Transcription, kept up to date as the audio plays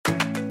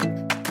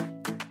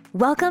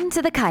Welcome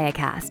to the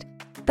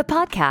KayaCast, the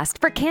podcast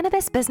for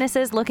cannabis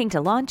businesses looking to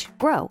launch,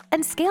 grow,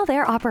 and scale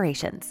their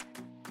operations.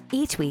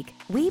 Each week,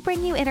 we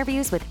bring you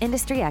interviews with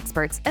industry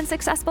experts and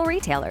successful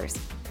retailers,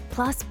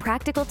 plus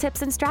practical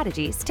tips and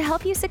strategies to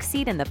help you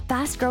succeed in the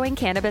fast-growing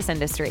cannabis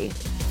industry.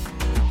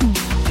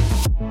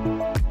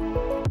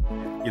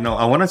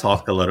 I want to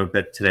talk a little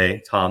bit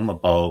today, Tom,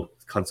 about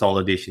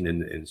consolidation in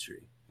the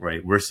industry, right?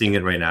 We're seeing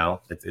it right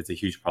now. It's a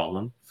huge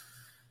problem.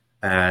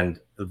 And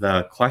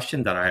the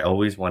question that I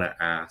always want to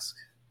ask,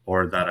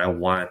 or that I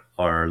want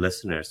our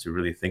listeners to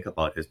really think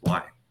about, is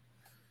why?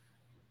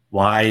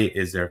 Why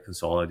is there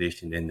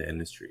consolidation in the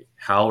industry?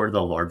 How are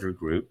the larger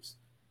groups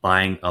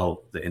buying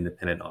out the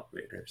independent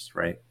operators,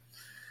 right?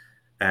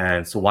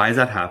 And so why is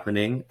that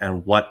happening?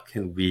 And what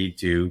can we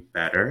do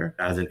better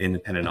as an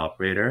independent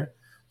operator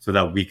so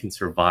that we can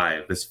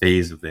survive this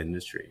phase of the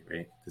industry,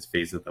 right? This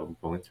phase that we're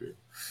going through.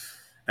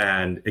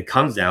 And it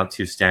comes down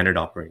to standard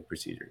operating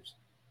procedures.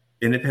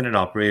 Independent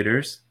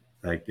operators,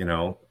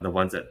 the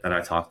ones that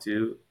I talk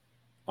to,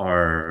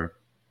 are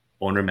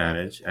owner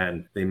managed,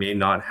 and they may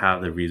not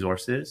have the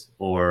resources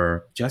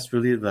or just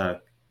really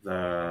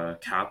the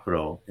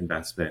capital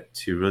investment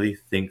to really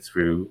think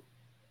through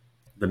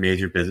the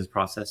major business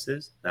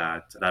processes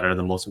that are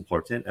the most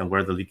important and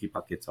where the leaky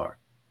buckets are,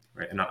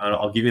 right? And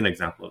I'll give you an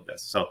example of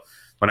this. So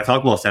when I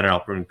talk about standard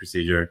operating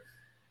procedure,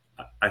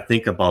 I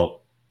think about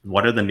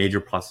what are the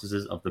major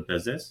processes of the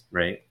business,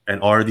 right?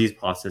 And are these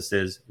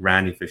processes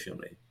ran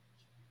efficiently?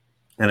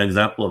 An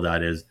example of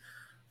that is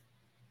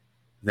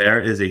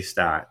there is a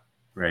stat,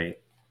 right,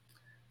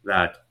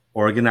 that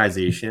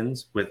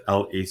organizations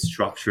without a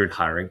structured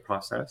hiring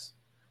process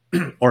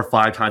are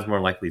 5 times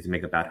more likely to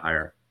make a bad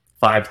hire.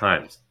 5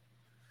 times.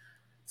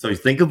 So you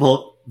think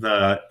about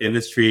the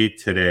industry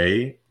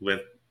today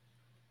with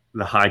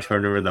the high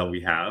turnover that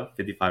we have,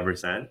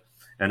 55%,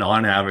 and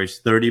on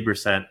average,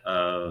 30%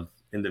 of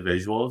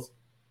individuals,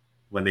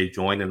 when they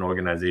join an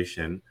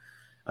organization,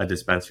 a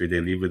dispensary,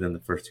 they leave within the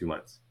first 2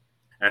 months.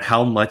 And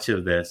how much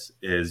of this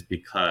is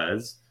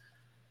because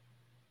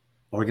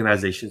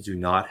organizations do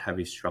not have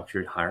a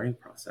structured hiring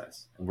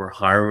process, and we're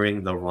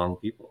hiring the wrong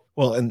people.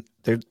 Well, and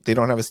they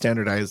don't have a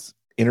standardized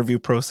interview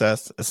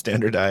process, a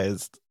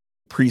standardized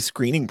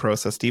pre-screening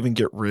process to even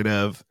get rid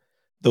of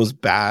those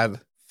bad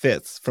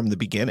fits from the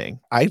beginning.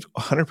 I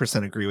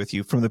 100% agree with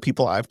you. From the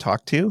people I've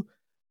talked to,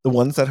 the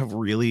ones that have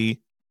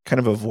really kind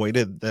of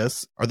avoided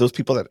this are those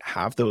people that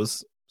have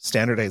those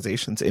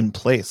standardizations in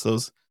place,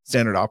 those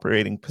standard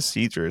operating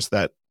procedures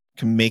that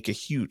can make a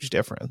huge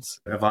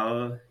difference. If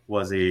I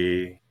was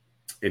a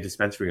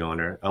dispensary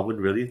owner, I would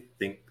really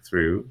think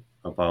through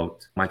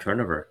about my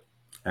turnover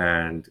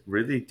and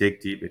really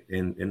dig deep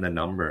in the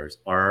numbers.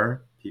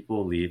 Are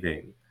people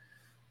leaving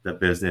the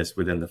business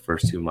within the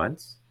first 2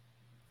 months,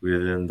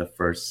 within the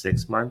first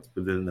 6 months,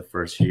 within the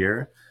first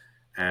year?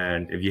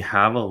 And if you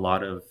have a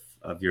lot of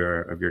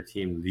your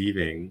team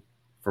leaving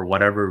for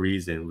whatever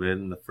reason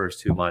within the first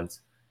 2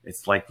 months,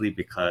 it's likely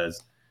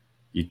because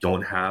you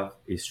don't have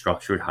a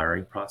structured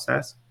hiring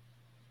process,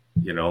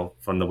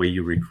 from the way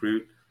you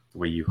recruit, the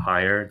way you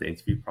hire, the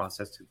interview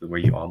process, to the way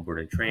you onboard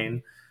and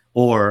train,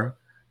 or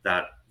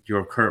that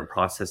your current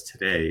process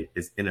today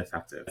is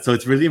ineffective. So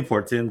it's really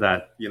important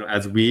that,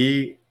 as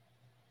we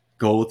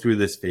go through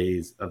this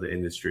phase of the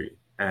industry,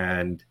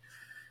 and,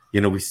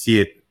 we see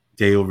it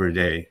day over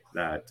day,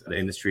 that the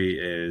industry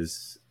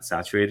is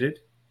saturated,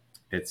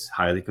 it's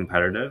highly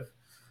competitive,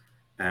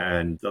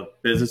 and the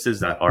businesses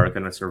that are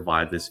going to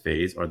survive this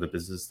phase are the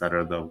businesses that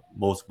are the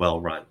most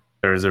well-run.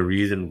 There's a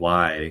reason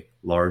why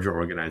larger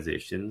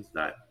organizations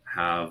that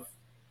have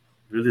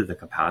really the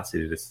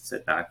capacity to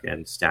sit back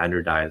and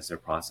standardize their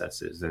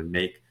processes and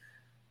make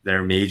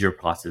their major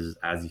processes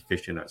as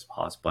efficient as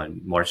possible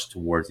and march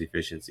towards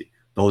efficiency,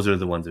 those are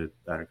the ones that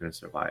are going to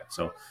survive.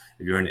 So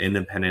if you're an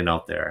independent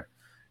out there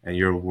and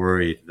you're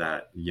worried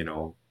that,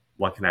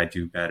 what can I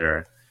do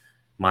better?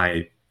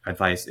 My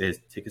advice is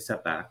take a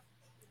step back,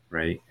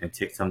 right? And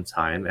take some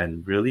time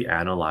and really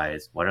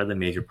analyze what are the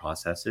major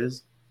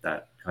processes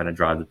that kind of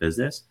drive the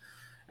business,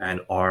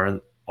 and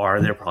are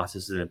there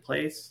processes in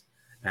place,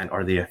 and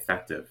are they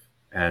effective?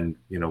 And,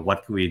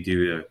 what can we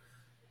do to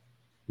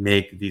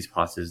make these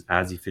processes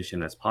as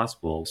efficient as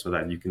possible so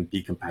that you can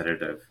be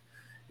competitive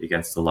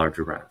against the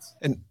larger brands?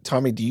 And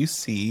Tommy, do you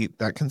see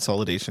that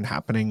consolidation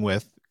happening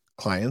with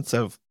clients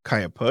of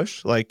Kaya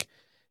Push? Like,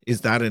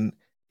 is that an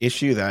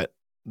issue that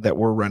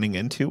we're running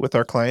into with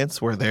our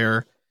clients, where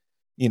they're,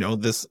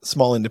 this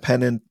small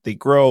independent, they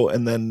grow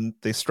and then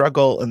they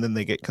struggle and then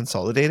they get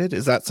consolidated?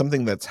 Is that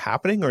something that's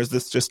happening, or is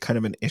this just kind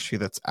of an issue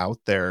that's out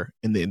there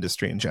in the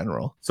industry in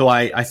general? So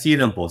I see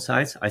it on both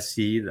sides. I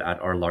see that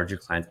our larger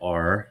clients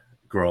are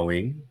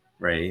growing,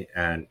 right?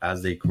 And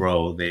as they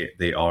grow,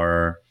 they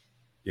are,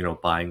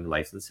 buying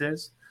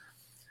licenses.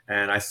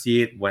 And I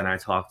see it when I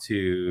talk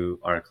to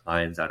our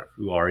clients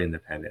who are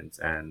independent,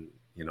 and,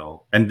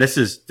 and this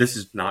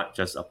is not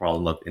just a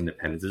problem of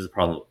independence. This is a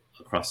problem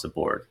across the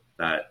board,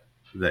 that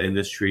the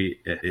industry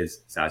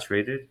is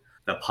saturated.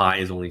 The pie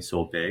is only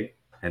so big,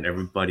 and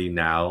everybody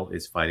now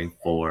is fighting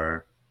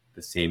for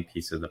the same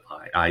piece of the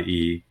pie,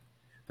 i.e.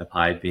 the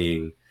pie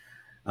being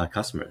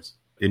customers.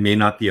 It may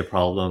not be a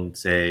problem,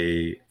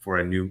 say, for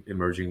a new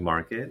emerging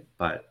market,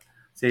 but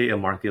say a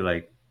market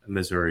like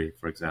Missouri,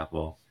 for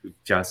example, who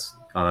just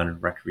gone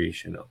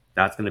recreational.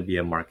 That's going to be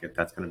a market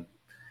that's going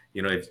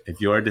to, if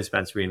you're a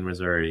dispensary in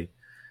Missouri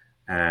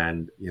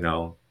and,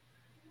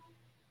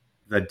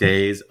 the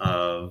days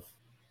of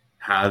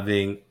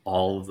having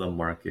all of the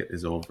market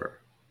is over.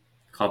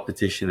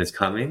 Competition is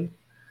coming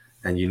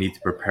and you need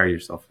to prepare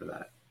yourself for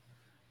that.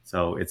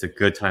 So it's a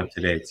good time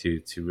today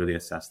to really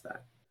assess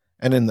that.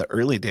 And in the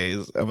early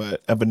days of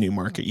a new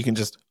market, you can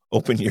just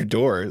open your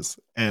doors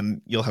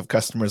and you'll have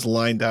customers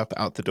lined up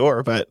out the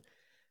door. But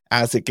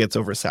as it gets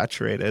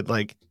oversaturated,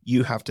 like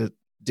you have to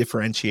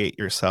differentiate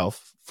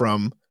yourself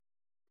from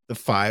the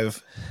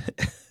 5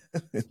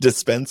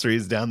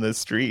 dispensaries down the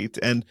street.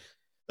 And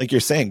like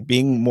you're saying,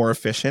 being more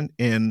efficient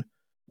in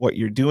what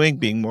you're doing,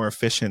 being more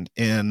efficient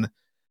in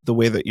the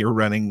way that you're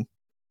running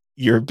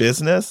your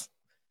business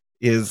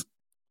is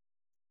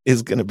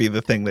going to be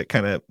the thing that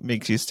kind of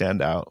makes you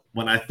stand out.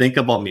 When I think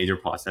about major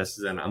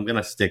processes, and I'm going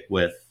to stick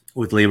with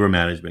labor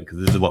management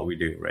because this is what we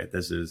do, right?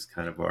 This is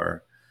kind of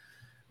our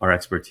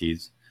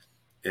expertise,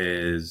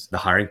 is the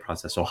hiring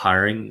process. So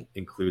hiring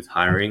includes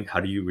hiring. How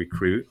do you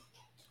recruit,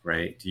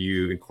 right? Do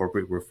you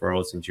incorporate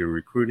referrals into your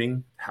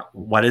recruiting?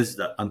 What is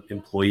the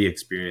employee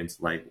experience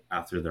like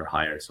after they're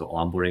hired? So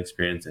onboarding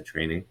experience and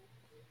training,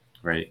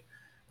 right?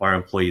 Are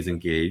employees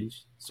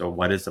engaged? So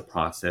what is the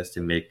process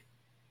to make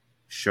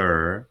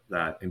sure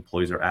that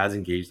employees are as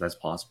engaged as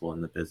possible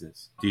in the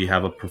business? Do you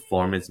have a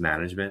performance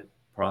management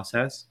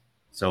process?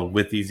 So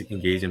with these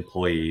engaged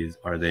employees,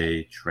 are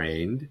they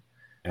trained?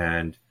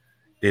 And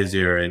is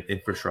there an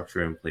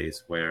infrastructure in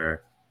place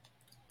where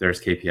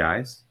there's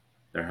KPIs,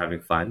 they're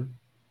having fun,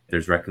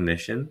 there's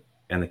recognition,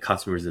 and the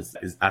customers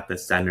is at the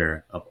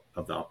center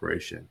of the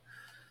operation?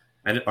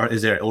 And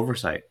is there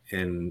oversight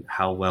in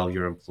how well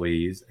your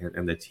employees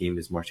and the team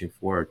is marching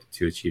forward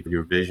to achieve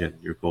your vision,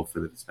 your goal for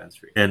the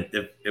dispensary? And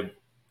if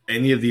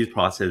any of these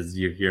processes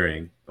you're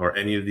hearing or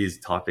any of these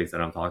topics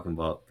that I'm talking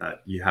about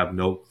that you have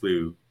no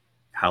clue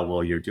how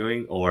well you're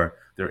doing, or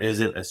there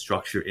isn't a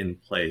structure in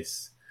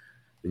place,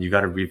 then you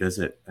got to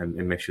revisit and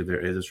make sure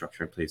there is a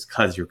structure in place,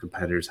 because your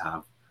competitors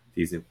have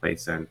these in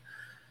place,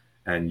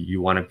 and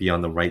you want to be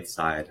on the right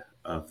side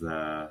of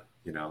the,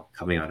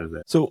 coming out of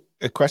it. So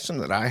a question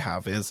that I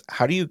have is,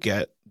 how do you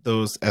get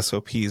those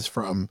SOPs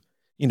from,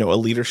 a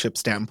leadership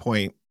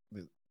standpoint,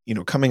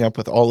 coming up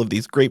with all of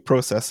these great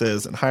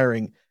processes and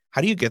hiring?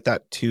 How do you get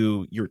that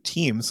to your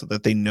team so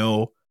that they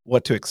know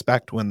what to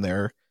expect when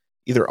they're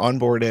either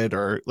onboarded,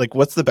 or like,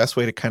 what's the best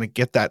way to kind of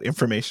get that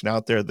information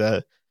out there,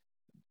 that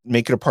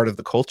make it a part of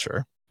the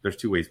culture? There's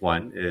 2 ways.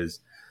 One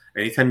is,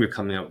 anytime you're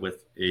coming up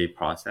with a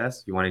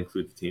process, you want to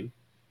include the team,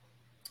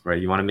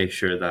 right? You want to make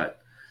sure that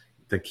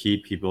the key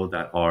people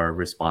that are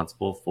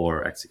responsible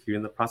for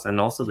executing the process, and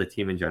also the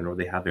team in general,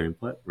 they have their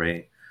input,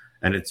 right?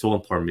 And it's so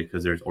important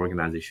because there's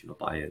organizational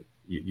buy-in.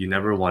 You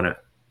never want to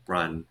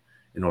run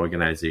an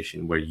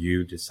organization where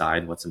you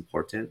decide what's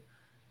important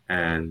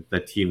and the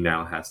team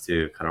now has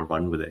to kind of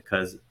run with it,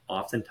 because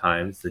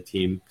oftentimes the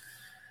team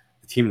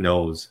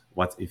knows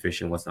what's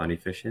efficient, what's not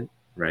efficient,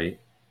 right?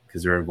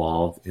 Because they're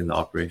involved in the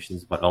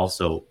operations. But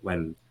also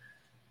when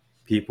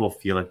people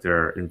feel like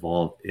they're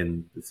involved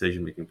in the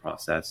decision-making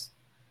process,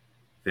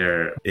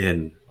 they're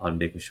in on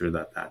making sure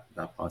that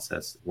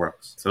process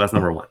works. So that's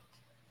number one,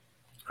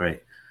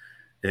 right?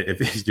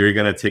 If you're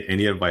going to take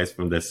any advice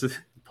from this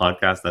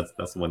podcast,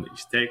 that's the one that you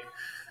should take.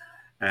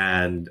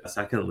 And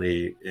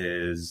secondly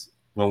is,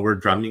 when we're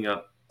drumming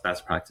up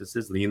best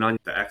practices, lean on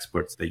the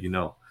experts that you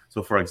know.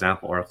 So for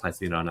example, our clients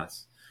lean on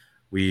us.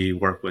 We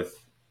work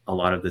with a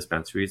lot of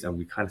dispensaries and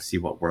we kind of see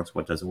what works,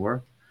 what doesn't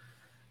work.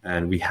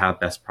 And we have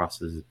best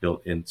processes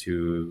built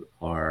into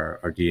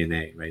our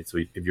DNA, right? So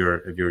if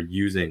you're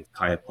using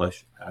Kaya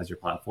Push as your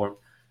platform,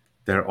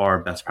 there are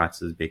best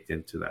practices baked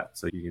into that.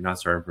 So you're not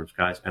starting from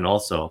scratch. And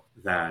also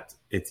that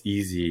it's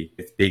easy,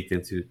 it's baked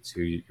into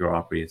your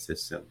operating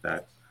system,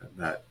 that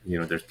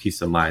there's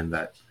peace of mind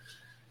that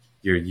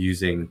you're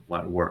using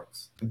what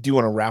works. Do you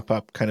want to wrap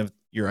up kind of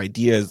your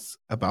ideas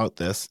about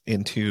this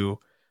into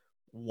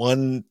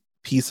one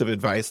piece of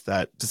advice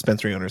that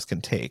dispensary owners can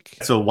take?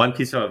 So one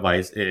piece of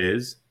advice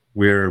is,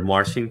 we're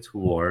marching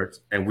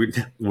towards, and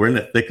we're in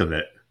the thick of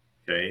it,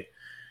 okay,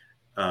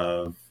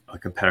 of a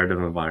competitive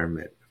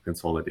environment of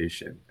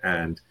consolidation.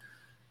 And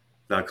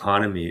the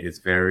economy is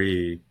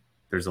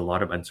there's a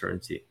lot of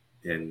uncertainty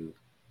in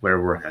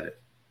where we're headed,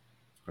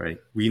 right?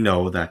 We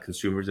know that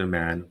consumer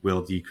demand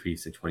will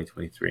decrease in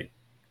 2023.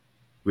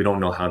 We don't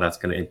know how that's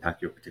going to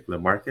impact your particular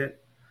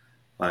market,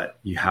 but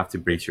you have to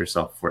brace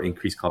yourself for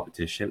increased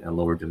competition and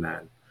lower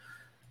demand.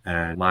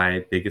 And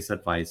my biggest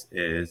advice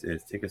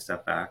is take a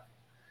step back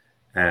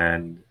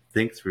and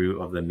think through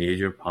of the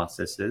major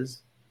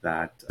processes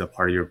that are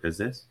part of your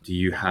business. Do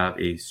you have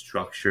a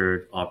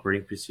structured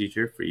operating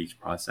procedure for each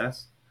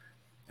process?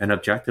 And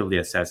objectively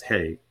assess,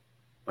 hey,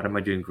 what am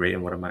I doing great,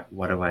 and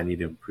what do I need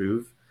to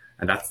improve?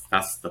 And that's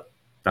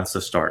the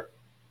start,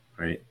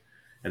 right?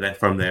 And then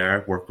from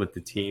there, work with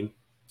the team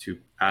to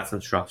add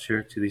some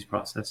structure to these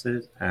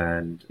processes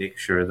and make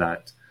sure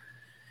that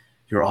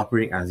you're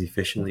operating as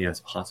efficiently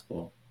as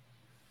possible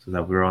so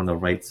that we're on the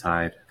right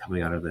side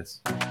coming out of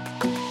this.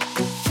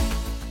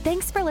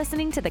 Thanks for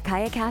listening to the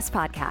KayaCast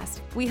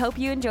podcast. We hope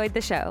you enjoyed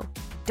the show.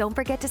 Don't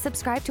forget to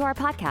subscribe to our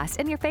podcast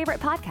in your favorite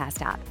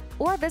podcast app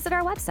or visit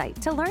our website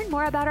to learn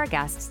more about our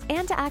guests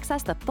and to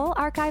access the full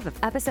archive of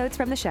episodes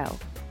from the show.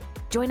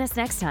 Join us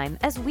next time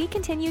as we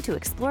continue to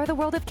explore the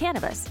world of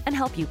cannabis and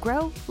help you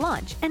grow,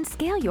 launch, and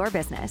scale your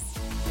business.